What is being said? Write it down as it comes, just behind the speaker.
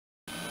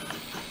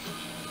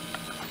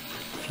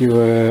you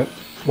were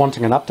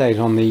wanting an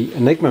update on the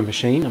Enigma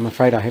machine, I'm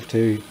afraid I have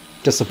to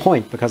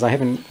disappoint because I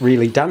haven't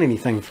really done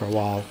anything for a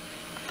while.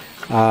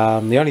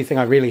 The only thing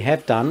I really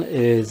have done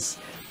is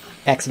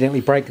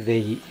accidentally break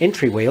the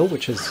entry wheel,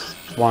 which is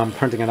why I'm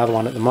printing another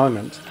one at the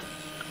moment.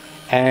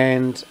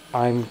 And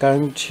I'm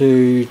going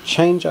to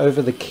change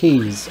over the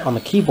keys on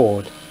the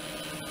keyboard.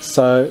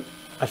 So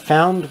I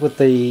found with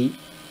the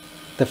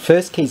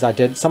first keys I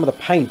did, some of the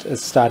paint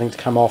is starting to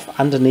come off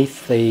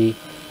underneath the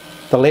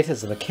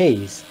letters of the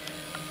keys.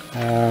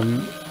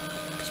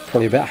 It's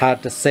probably a bit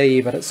hard to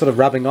see, but it's sort of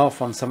rubbing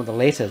off on some of the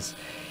letters.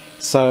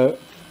 So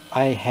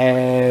I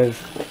have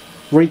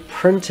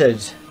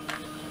reprinted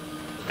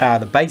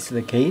the base of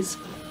the keys,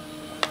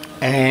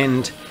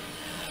 and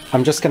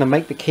I'm just going to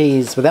make the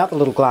keys without the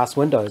little glass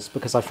windows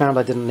because I found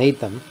I didn't need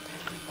them.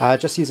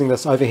 Just using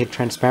this overhead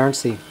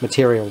transparency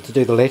material to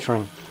do the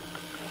lettering.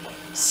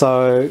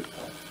 So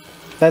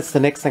that's the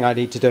next thing I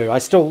need to do. I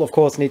still, of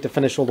course, need to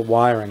finish all the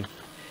wiring.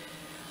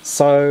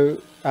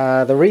 So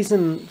the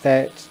reason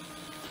that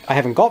I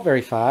haven't got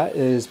very far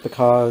is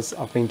because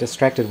I've been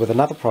distracted with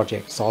another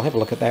project, so I'll have a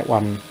look at that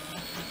one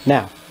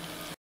now.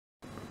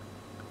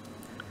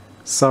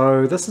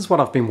 So this is what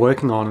I've been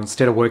working on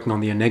instead of working on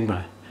the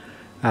Enigma.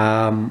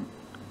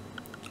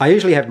 I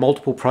usually have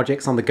multiple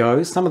projects on the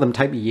go. Some of them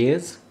take me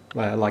years,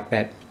 like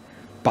that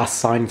bus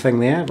sign thing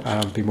there.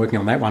 I've been working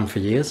on that one for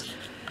years.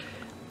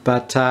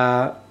 But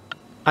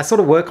I sort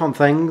of work on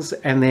things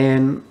and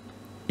then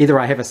either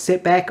I have a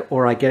setback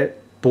or I get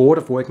bored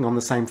of working on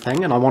the same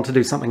thing and I want to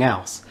do something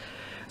else.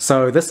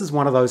 So this is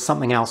one of those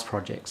something else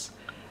projects.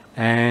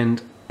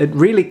 And it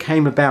really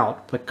came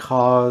about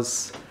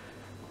because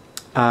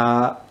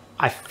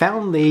I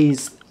found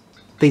these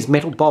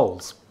metal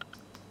bowls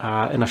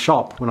in a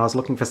shop when I was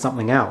looking for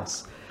something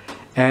else.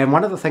 And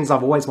one of the things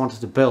I've always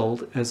wanted to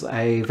build is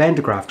a Van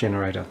de Graaff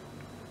generator.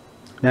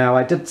 Now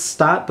I did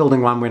start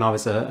building one when I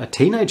was a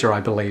teenager,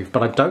 I believe,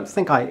 but I don't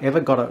think I ever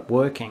got it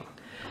working.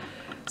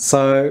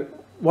 So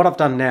what I've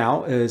done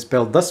now is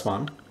build this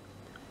one,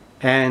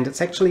 and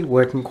it's actually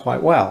working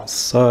quite well.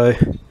 So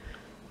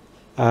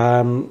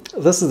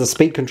this is the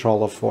speed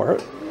controller for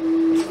it.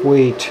 If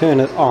we turn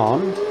it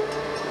on,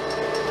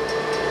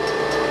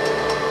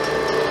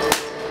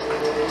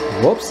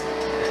 whoops.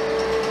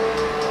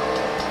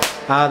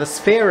 The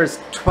sphere is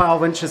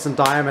 12 inches in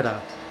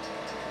diameter,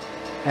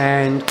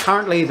 and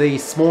currently the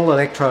small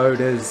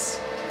electrode is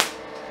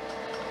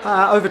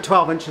over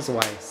 12 inches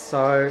away,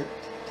 so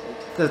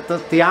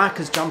the arc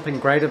is jumping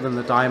greater than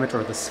the diameter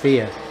of the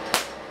sphere.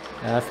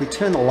 If we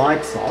turn the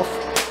lights off,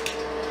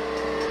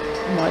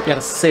 you might be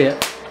able to see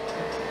it.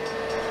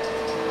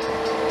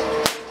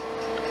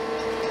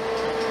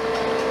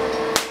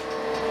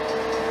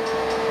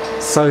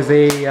 So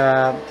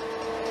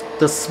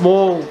the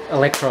small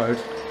electrode,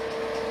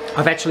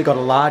 I've actually got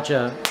a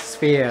larger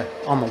sphere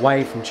on the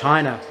way from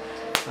China.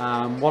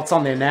 What's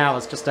on there now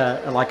is just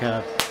like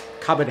a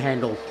cupboard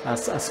handle, a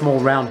small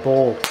round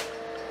ball.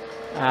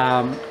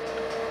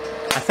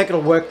 I think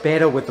it'll work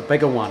better with the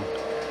bigger one,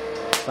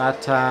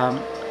 but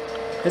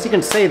as you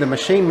can see, the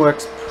machine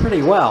works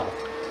pretty well.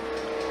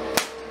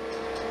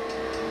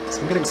 So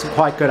I'm getting some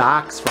quite good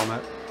arcs from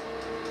it.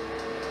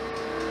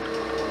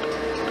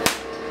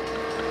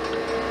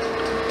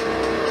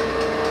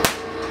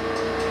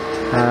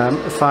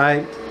 If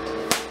I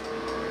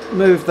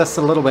move this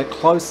a little bit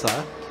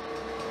closer,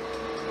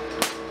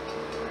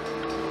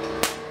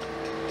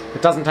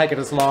 it doesn't take it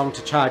as long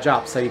to charge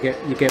up, so you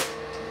get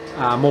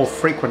more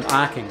frequent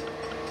arcing.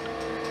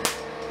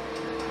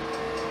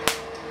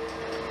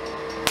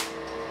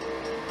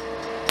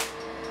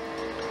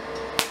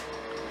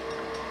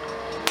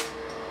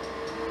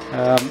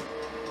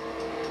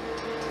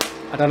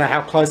 I don't know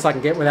how close I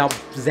can get without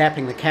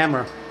zapping the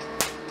camera.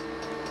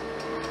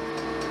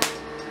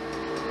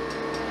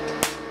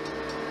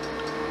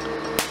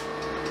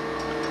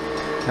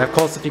 Now, of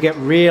course, if you get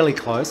really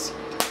close,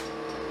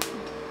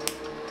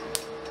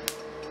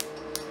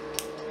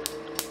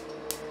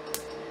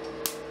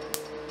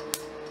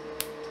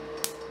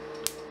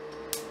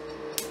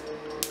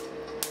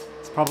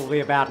 it's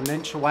probably about an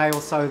inch away or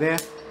so there.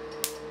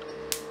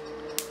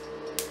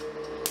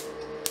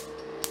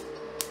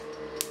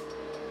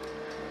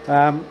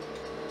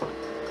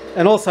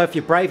 And also, if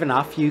you're brave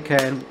enough, you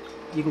can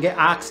get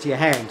arcs to your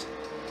hand.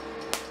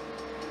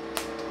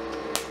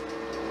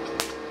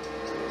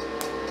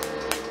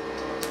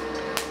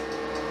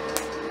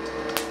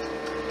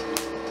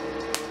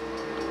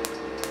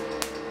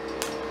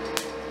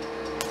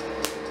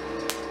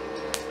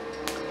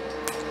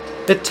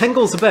 It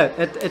tingles a bit.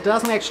 It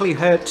doesn't actually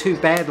hurt too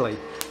badly.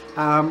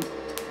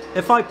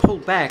 If I pull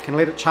back and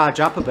let it charge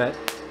up a bit,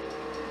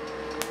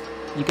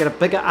 you get a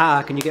bigger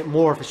arc and you get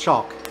more of a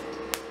shock.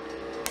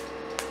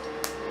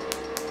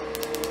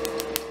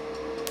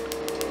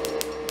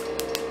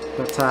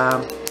 But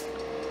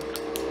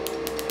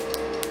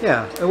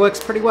yeah, it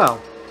works pretty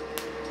well.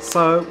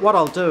 So what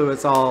I'll do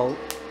is I'll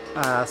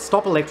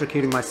stop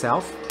electrocuting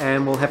myself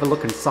and we'll have a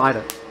look inside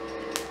it.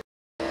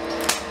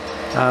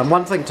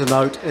 One thing to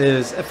note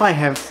is if I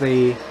have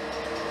the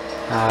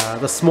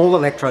the small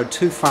electrode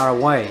too far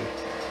away,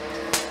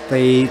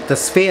 the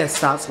sphere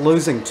starts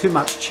losing too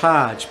much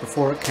charge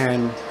before it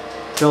can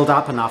build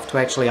up enough to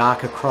actually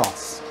arc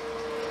across.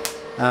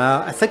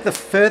 I think the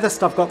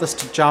furthest I've got this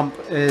to jump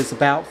is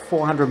about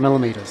 400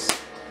 millimeters.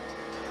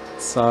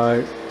 So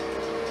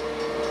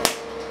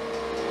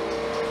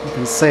you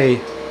can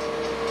see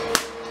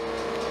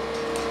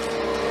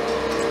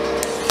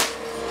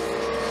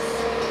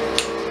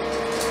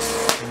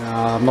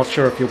I'm not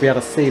sure if you'll be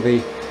able to see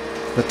the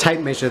tape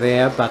measure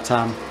there, but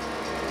you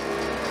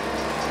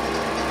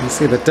can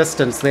see the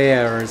distance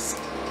there is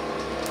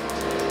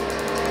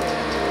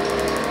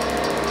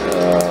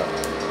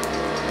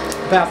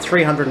about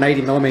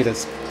 380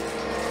 millimeters,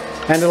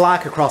 and it'll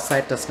arc across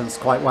that distance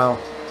quite well.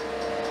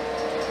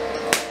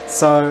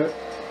 So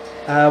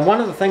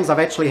one of the things I've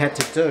actually had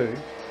to do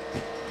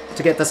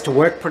to get this to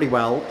work pretty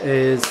well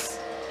is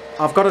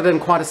I've got it in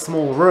quite a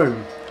small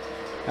room.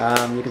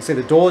 You can see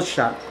the doors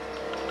shut,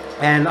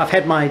 and I've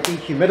had my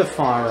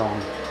dehumidifier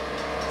on.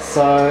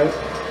 So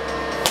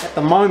at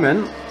the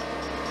moment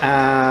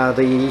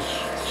the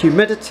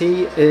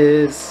humidity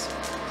is,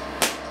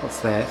 what's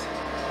that,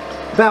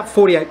 about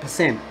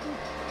 48%.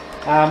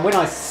 When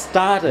I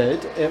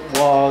started it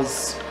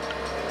was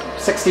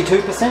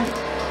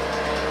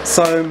 62%.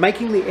 So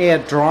making the air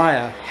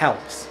drier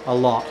helps a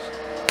lot.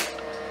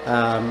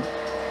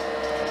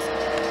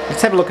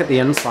 Let's have a look at the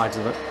insides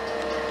of it.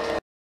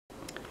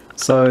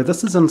 So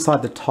this is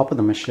inside the top of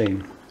the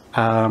machine.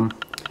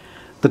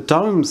 The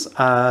domes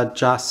are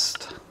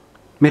just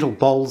metal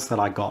bowls that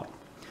I got,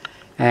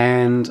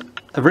 and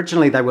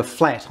originally they were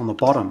flat on the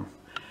bottom.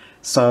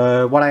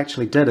 So what I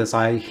actually did is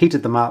I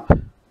heated them up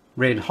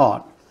red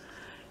hot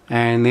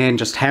and then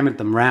just hammered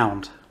them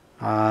round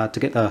to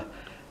get the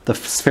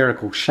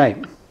spherical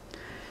shape.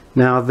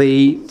 Now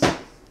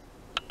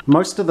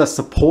most of the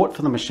support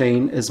for the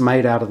machine is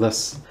made out of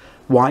this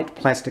white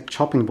plastic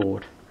chopping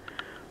board,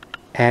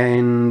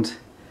 and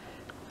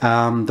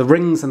the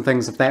rings and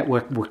things of that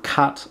were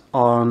cut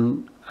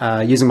on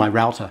using my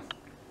router.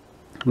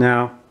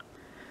 Now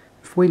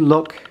if we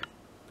look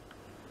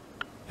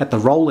at the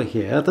roller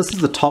here, this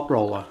is the top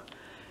roller.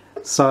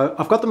 So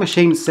I've got the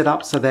machine set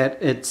up so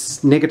that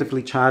it's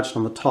negatively charged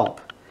on the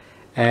top,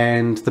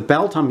 and the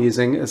belt I'm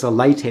using is a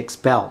latex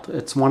belt.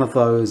 It's one of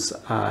those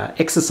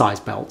exercise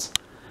belts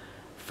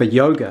for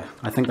yoga,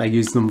 I think they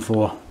use them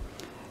for.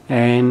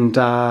 And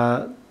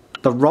the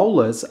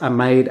rollers are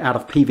made out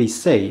of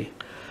PVC,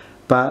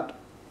 but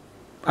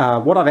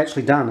what I've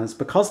actually done is,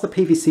 because the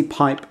PVC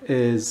pipe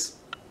is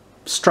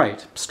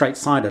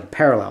straight-sided,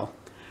 parallel,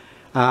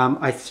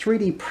 I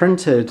 3D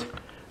printed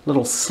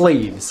little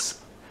sleeves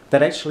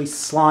that actually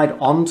slide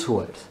onto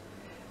it,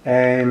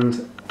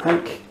 and I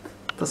think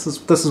this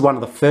is one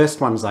of the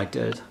first ones I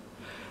did.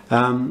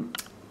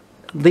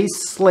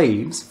 These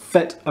sleeves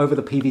fit over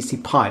the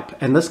PVC pipe,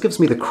 and this gives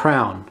me the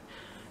crown,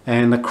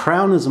 and the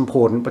crown is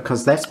important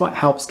because that's what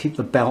helps keep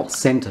the belt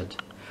centered.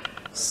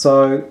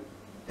 So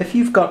if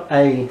you've got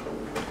a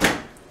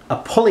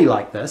pulley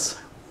like this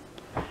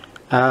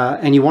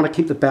and you want to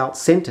keep the belt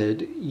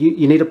centered,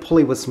 you need a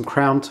pulley with some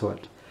crown to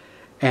it.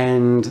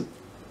 And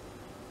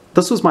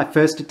this was my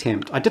first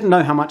attempt. I didn't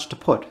know how much to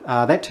put.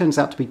 That turns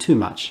out to be too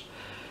much.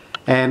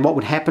 And what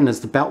would happen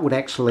is the belt would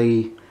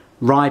actually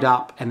ride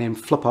up and then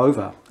flip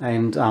over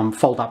and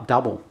fold up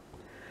double.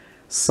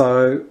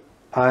 So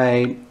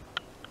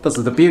this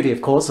is the beauty,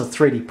 of course, of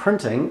 3D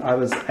printing. I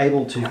was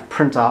able to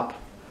print up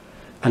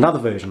another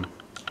version.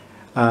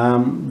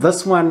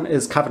 This one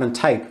is covered in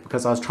tape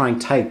because I was trying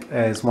tape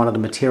as one of the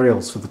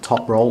materials for the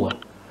top roller.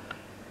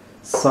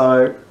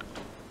 So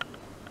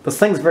this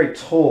thing's very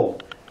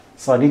tall,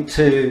 so I need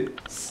to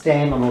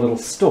stand on a little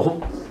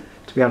stool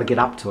to be able to get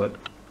up to it.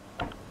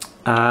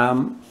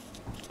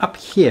 Up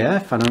here,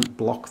 if I don't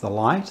block the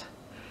light,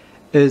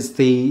 is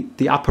the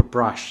upper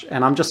brush,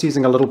 and I'm just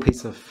using a little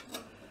piece of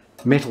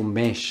metal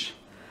mesh.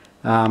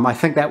 I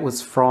think that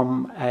was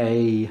from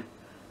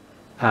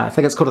I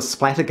think it's called a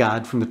splatter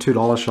guard from the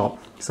 $2 shop,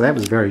 so that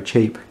was very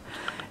cheap.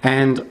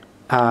 And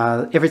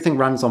everything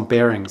runs on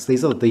bearings.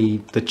 These are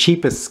the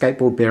cheapest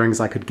skateboard bearings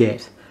I could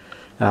get.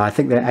 I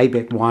think they're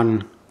ABEC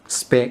 1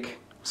 spec,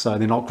 so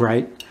they're not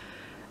great,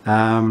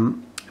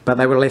 but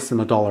they were less than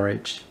 $1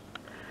 each.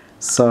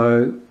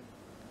 So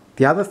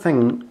the other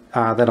thing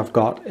that I've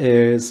got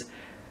is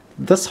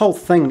this whole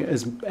thing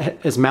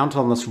is mounted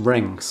on this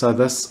ring. So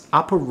this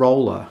upper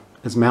roller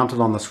is mounted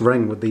on this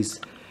ring with these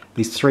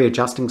 3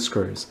 adjusting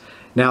screws.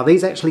 Now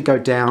these actually go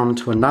down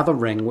to another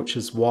ring, which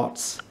is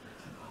what's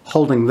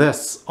holding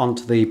this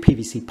onto the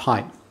PVC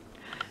pipe.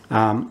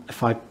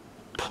 If I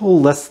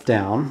pull this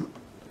down,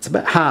 it's a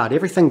bit hard.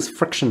 Everything's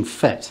friction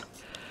fit.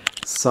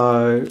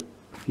 So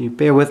if you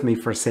bear with me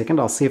for a second,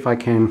 I'll see if I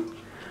can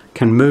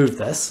move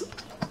this.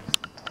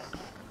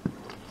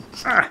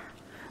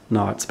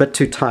 No, it's a bit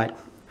too tight.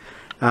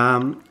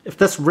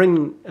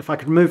 If I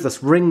could move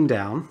this ring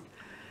down,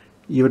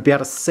 you would be able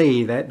to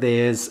see that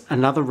there's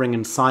another ring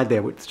inside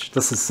there which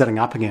this is sitting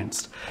up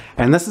against.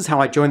 And this is how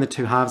I join the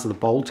two halves of the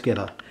bowl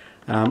together.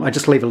 I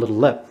just leave a little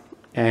lip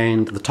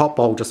and the top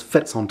bowl just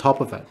fits on top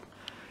of it.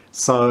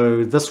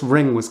 So this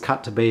ring was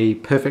cut to be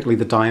perfectly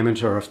the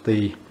diameter of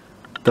the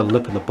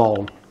lip of the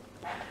bowl.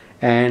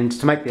 And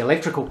to make the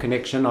electrical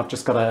connection, I've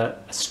just got a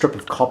strip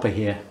of copper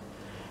here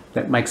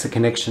that makes a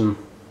connection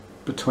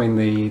between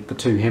the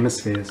two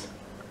hemispheres.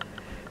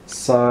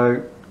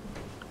 So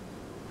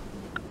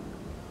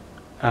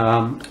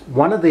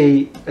one of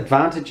the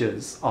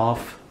advantages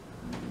of,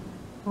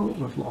 oh,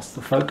 we've lost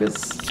the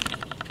focus,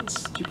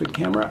 stupid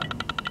camera.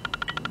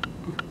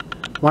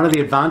 One of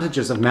the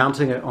advantages of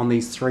mounting it on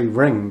these three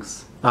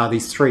rings,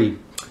 these three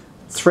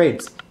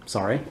threads,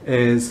 sorry,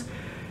 is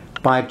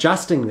by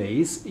adjusting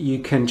these, you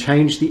can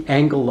change the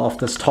angle of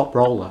this top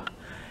roller.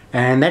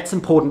 And that's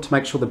important to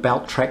make sure the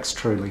belt tracks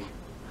truly.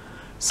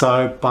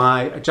 So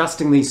by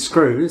adjusting these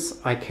screws,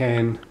 I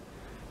can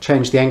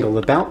change the angle of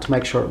the belt to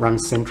make sure it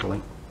runs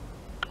centrally.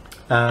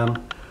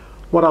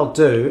 What I'll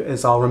do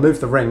is I'll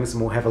remove the rings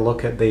and we'll have a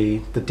look at the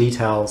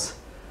details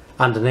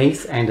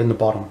underneath and in the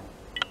bottom.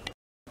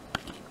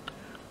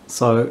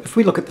 So if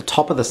we look at the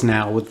top of this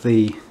now with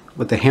the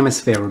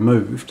hemisphere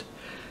removed,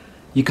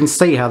 you can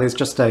see how there's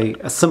just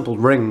a simple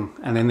ring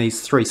and then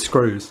these three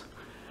screws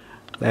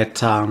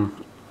that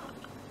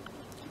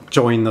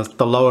join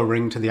the lower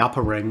ring to the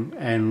upper ring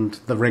and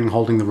the ring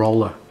holding the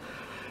roller.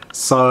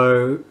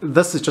 So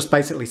this is just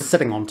basically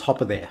sitting on top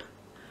of there.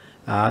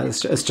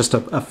 It's just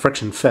a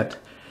friction fit,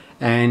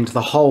 and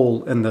the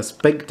hole in this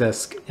big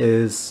disc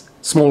is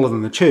smaller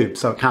than the tube,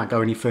 so it can't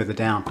go any further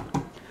down.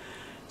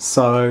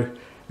 So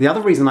the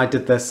other reason I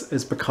did this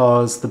is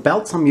because the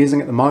belts I'm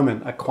using at the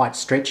moment are quite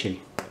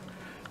stretchy.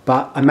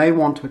 But I may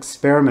want to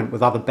experiment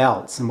with other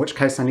belts, in which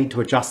case I need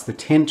to adjust the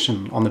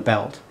tension on the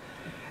belt.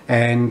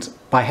 And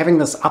by having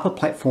this upper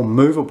platform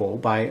movable,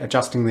 by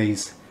adjusting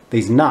these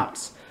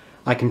nuts,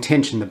 I can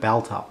tension the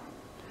belt up.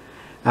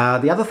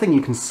 The other thing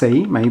you can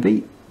see,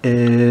 maybe,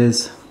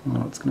 is,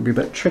 well, it's going to be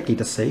a bit tricky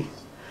to see,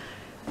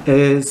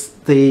 is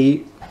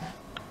I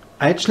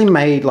actually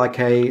made like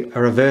a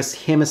reverse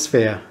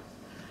hemisphere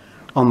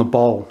on the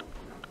bowl.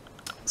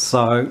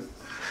 So,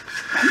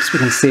 perhaps we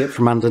can see it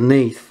from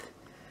underneath.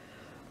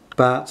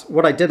 But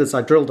what I did is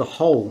I drilled a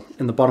hole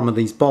in the bottom of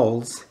these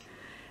bowls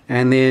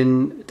and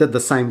then did the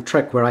same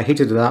trick where I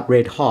heated it up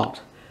red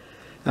hot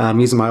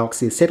using my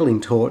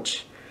oxyacetylene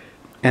torch,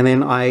 and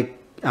then I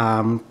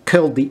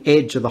curled the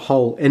edge of the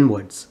hole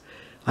inwards.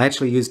 I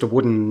actually used a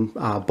wooden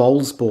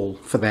bowls ball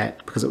for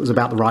that because it was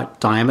about the right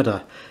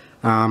diameter.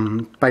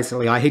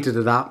 Basically I heated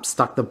it up,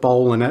 stuck the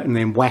bowl in it and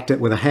then whacked it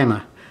with a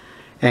hammer,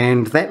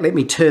 and that let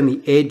me turn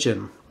the edge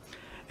in.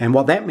 And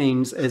what that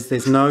means is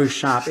there's no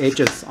sharp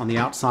edges on the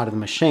outside of the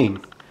machine.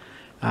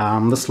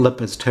 This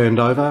lip is turned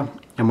over,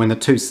 and when the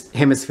two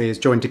hemispheres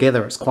join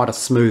together, it's quite a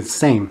smooth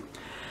seam.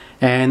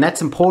 And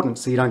that's important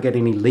so you don't get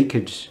any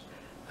leakage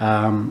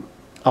of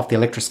the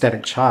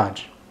electrostatic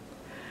charge.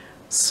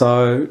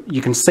 So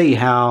you can see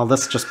how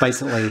this just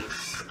basically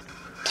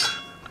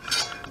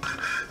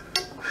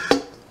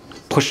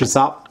pushes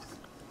up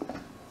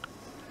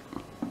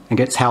and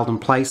gets held in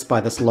place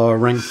by this lower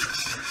ring.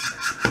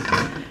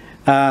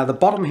 The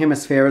bottom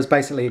hemisphere is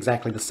basically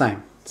exactly the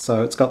same.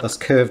 So it's got this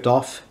curved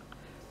off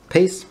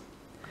piece,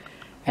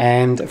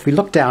 and if we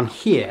look down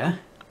here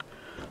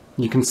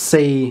you can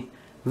see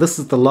this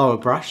is the lower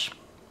brush,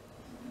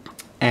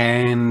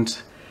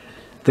 and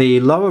the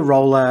lower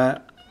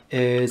roller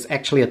is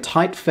actually a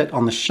tight fit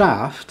on the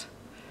shaft,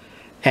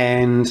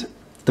 and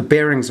the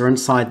bearings are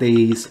inside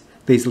these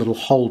little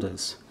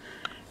holders.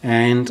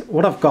 And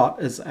what I've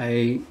got is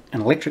an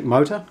electric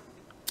motor,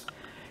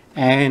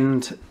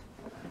 and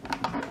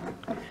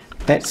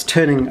that's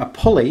turning a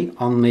pulley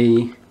on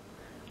the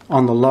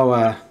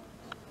lower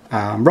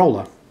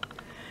roller,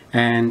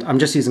 and I'm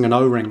just using an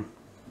O-ring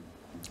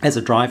as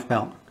a drive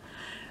belt.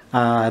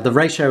 The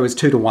ratio is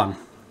 2:1,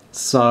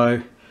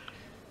 so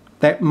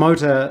that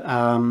motor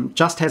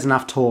just has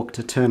enough torque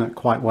to turn it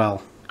quite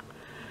well.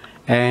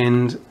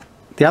 And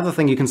the other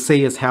thing you can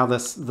see is how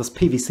this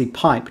PVC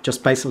pipe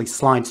just basically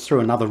slides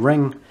through another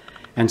ring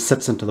and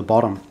sits into the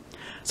bottom.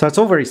 So it's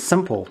all very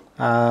simple.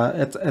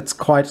 It's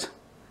quite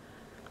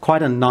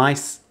a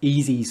nice,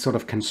 easy sort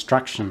of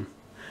construction.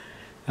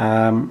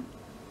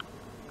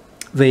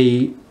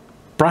 The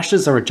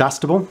brushes are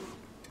adjustable,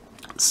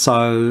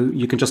 so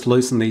you can just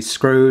loosen these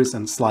screws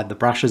and slide the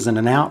brushes in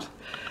and out.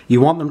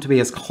 You want them to be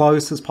as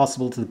close as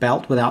possible to the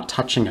belt without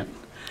touching it.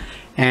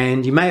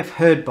 And you may have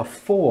heard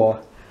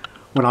before,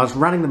 when I was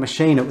running the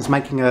machine, it was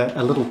making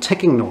a little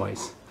ticking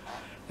noise.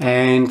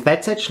 And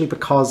that's actually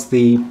because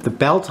the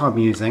belt I'm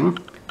using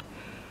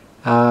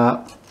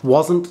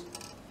wasn't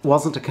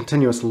a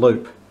continuous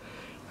loop.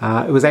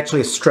 It was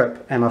actually a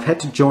strip, and I've had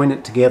to join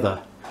it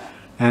together.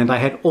 And I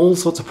had all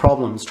sorts of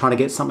problems trying to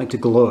get something to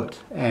glue it.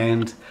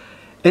 And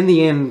in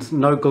the end,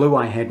 no glue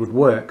I had would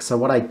work. So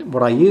what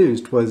I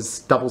used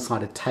was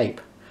double-sided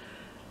tape.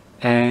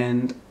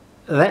 And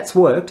that's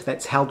worked,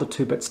 that's held the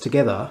two bits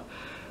together.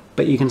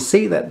 But you can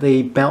see that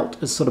the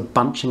belt is sort of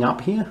bunching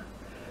up here.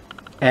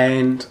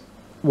 And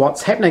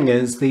what's happening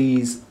is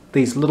these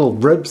little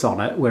ribs on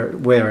it,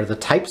 where the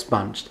tape's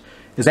bunched,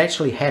 is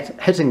actually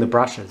hitting the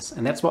brushes.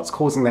 And that's what's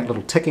causing that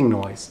little ticking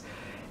noise.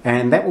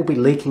 and that will be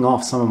leaking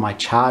off some of my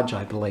charge,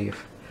 I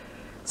believe.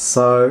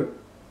 So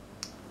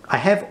I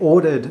have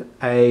ordered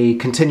a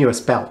continuous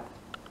belt,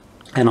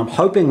 and I'm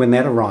hoping when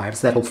that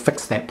arrives that'll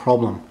fix that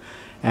problem,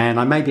 and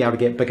I may be able to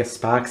get bigger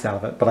sparks out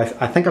of it, but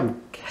I think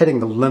I'm hitting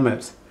the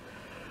limit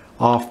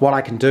of what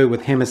I can do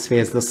with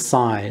hemispheres this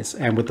size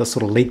and with the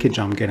sort of leakage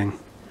I'm getting.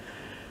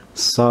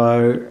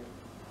 So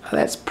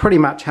that's pretty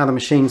much how the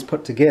machine's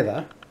put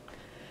together.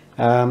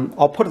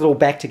 I'll put it all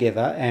back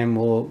together and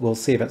we'll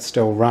see if it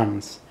still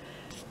runs.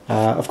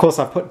 Of course,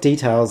 I've put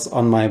details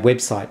on my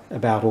website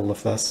about all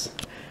of this.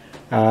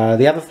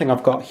 The other thing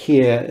I've got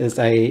here is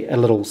a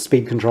little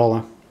speed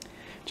controller,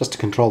 just to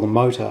control the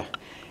motor.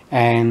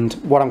 And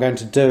what I'm going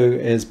to do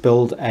is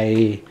build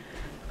a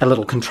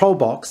little control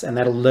box, and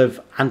that'll live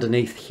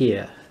underneath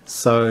here.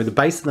 So the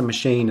base of the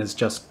machine is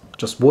just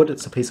wood.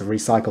 It's a piece of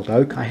recycled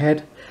oak I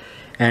had,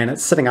 and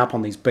it's sitting up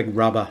on these big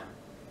rubber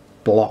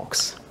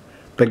blocks,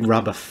 big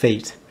rubber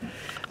feet.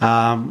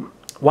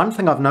 One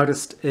thing I've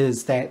noticed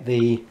is that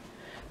the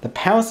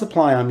power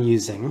supply I'm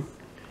using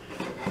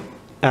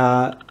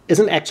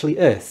isn't actually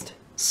earthed.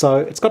 So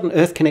it's got an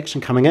earth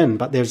connection coming in,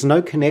 but there's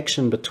no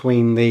connection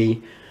between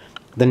the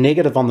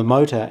negative on the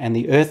motor and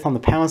the earth on the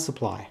power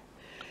supply.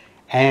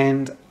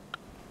 And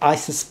I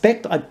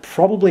suspect I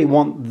probably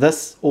want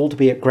this all to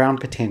be at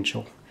ground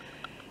potential.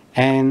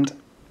 And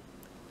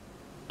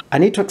I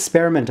need to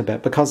experiment a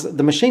bit because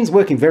the machine's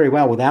working very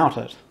well without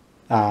it.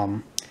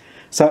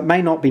 So it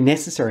may not be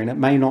necessary and it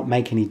may not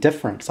make any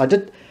difference. I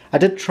did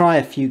try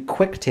a few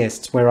quick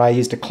tests where I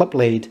used a clip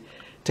lead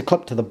to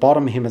clip to the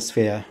bottom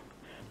hemisphere,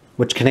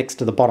 which connects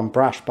to the bottom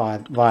brush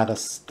via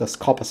this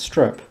copper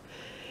strip,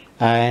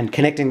 and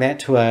connecting that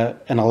to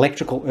an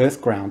electrical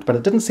earth ground, but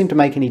it didn't seem to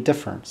make any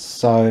difference,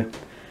 so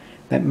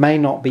that may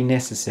not be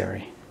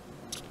necessary.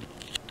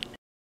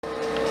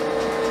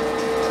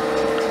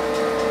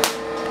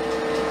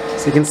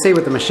 So you can see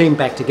with the machine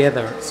back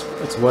together,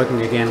 it's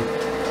working again.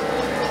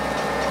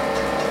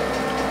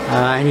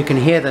 And you can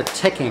hear the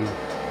ticking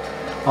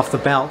off the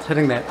belt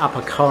hitting that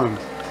upper cone.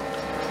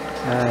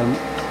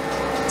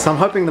 So I'm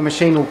hoping the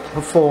machine will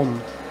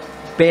perform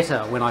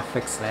better when I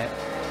fix that.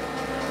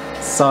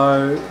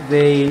 So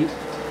the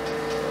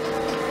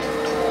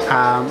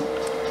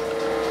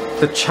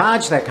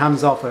charge that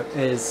comes off it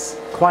is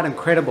quite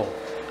incredible.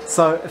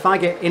 So if I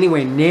get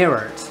anywhere near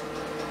it,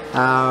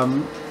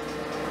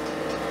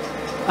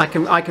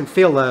 I can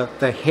feel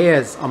the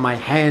hairs on my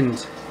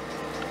hand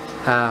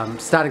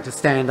starting to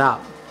stand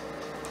up,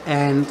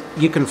 and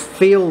you can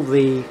feel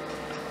the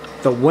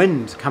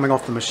wind coming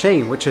off the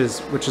machine, which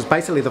is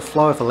basically the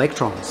flow of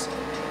electrons.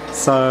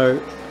 So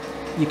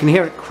you can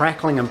hear it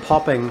crackling and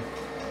popping.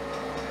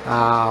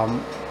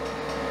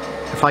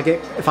 If I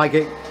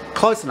get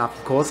close enough,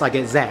 of course, I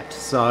get zapped.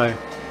 So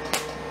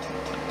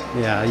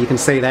yeah, you can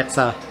see that's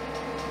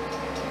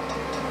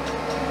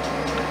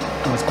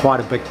quite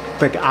a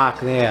big arc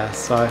there.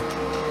 So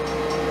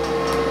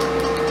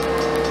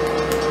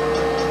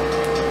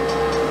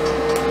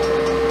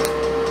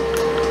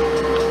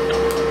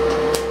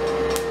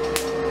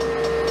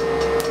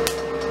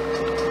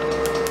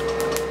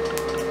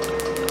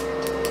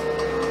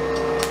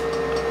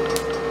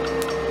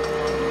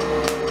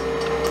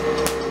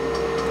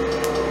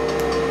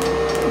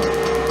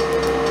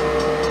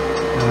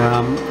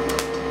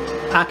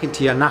arcing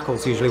to your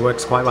knuckles usually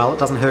works quite well. It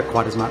doesn't hurt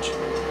quite as much.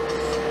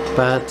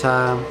 But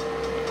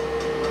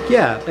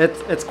yeah,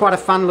 it's quite a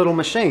fun little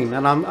machine,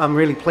 and I'm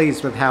really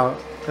pleased with how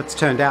it's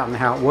turned out and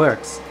how it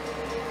works.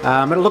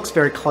 It looks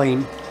very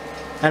clean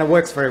and it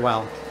works very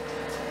well.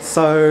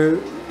 So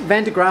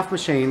Van de Graaff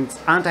machines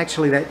aren't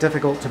actually that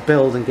difficult to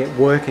build and get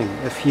working.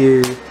 If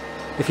you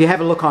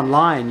have a look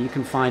online, you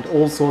can find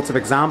all sorts of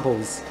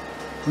examples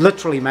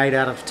literally made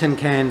out of tin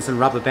cans and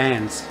rubber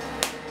bands,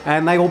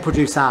 and they all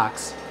produce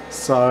arcs.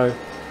 So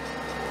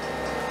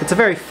it's a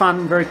very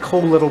fun, very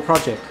cool little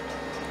project,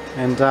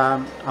 and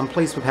I'm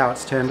pleased with how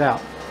it's turned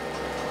out.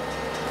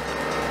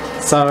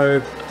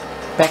 So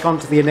back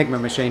onto the Enigma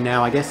machine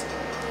now, I guess.